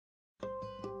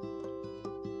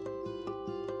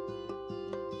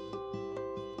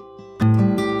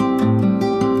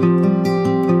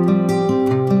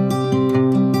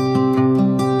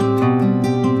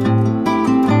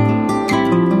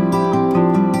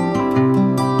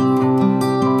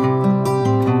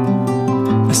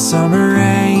summer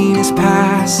rain is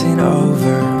passing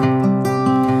over,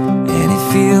 and it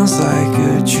feels like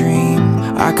a dream.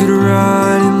 I could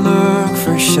run and look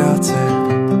for shelter,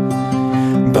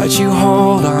 but you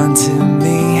hold on to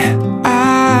me.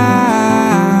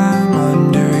 I'm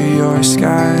under your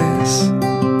skies.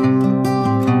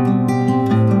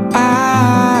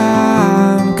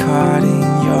 I'm caught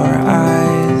in your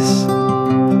eyes.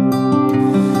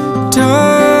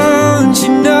 Don't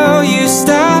you know you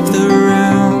stop the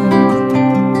room,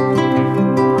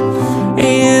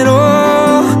 and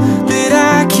all that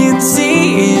I can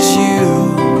see is you.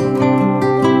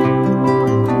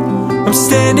 I'm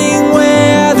standing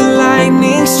where the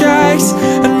lightning strikes.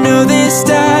 I know this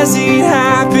doesn't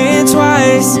happen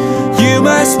twice. You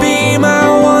must be my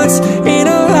once in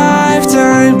a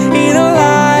lifetime, in a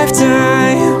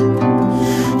lifetime.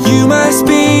 You must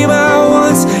be my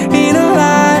once in a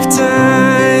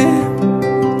lifetime.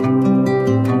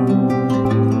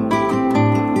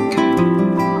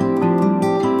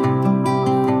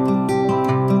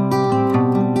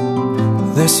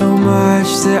 There's so much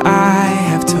that I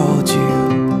have told you,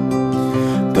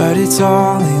 but it's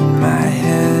all in my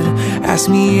head. Ask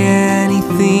me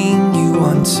anything you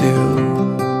want to,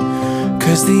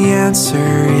 'cause the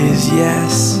answer is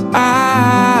yes.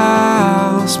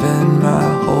 I'll spend my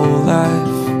whole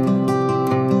life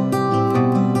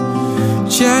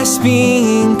just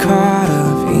being caught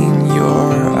up in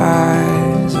your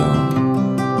eyes. Oh,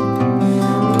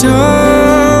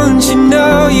 don't you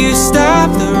know you stop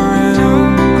the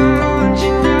room,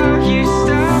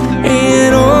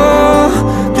 and all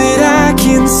that I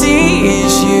can see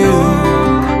is you.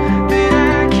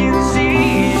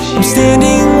 I'm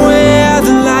standing where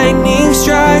the lightning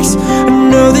strikes. I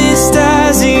know this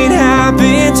doesn't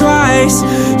happen twice.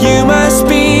 You must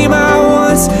be my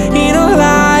once in a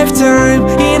lifetime,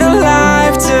 in a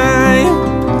lifetime.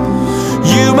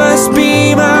 You must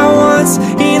be my once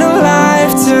in a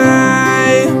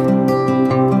lifetime.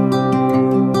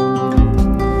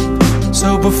 So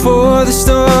before the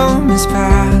storm is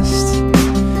past,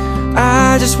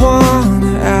 I just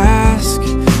wanna ask,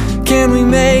 can we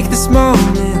make this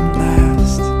moment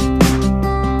last?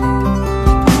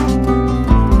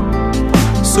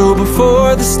 So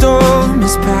before the storm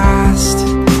is past,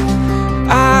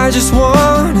 I just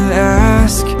wanna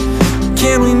ask,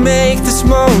 can we make this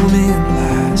moment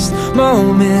last,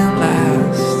 moment last?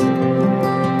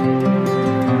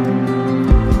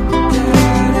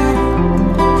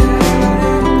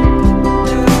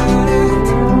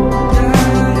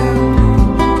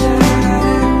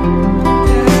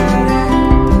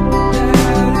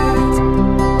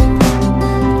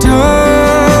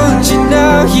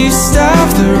 You stop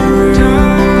the room,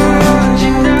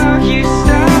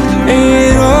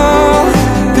 and all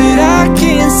that I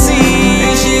can see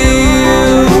is you.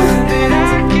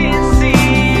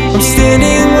 I'm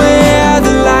standing where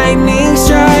the lightning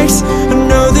strikes. I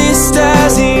know this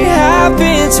doesn't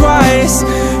happen twice.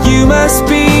 You must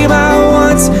be my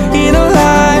once in a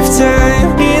lifetime.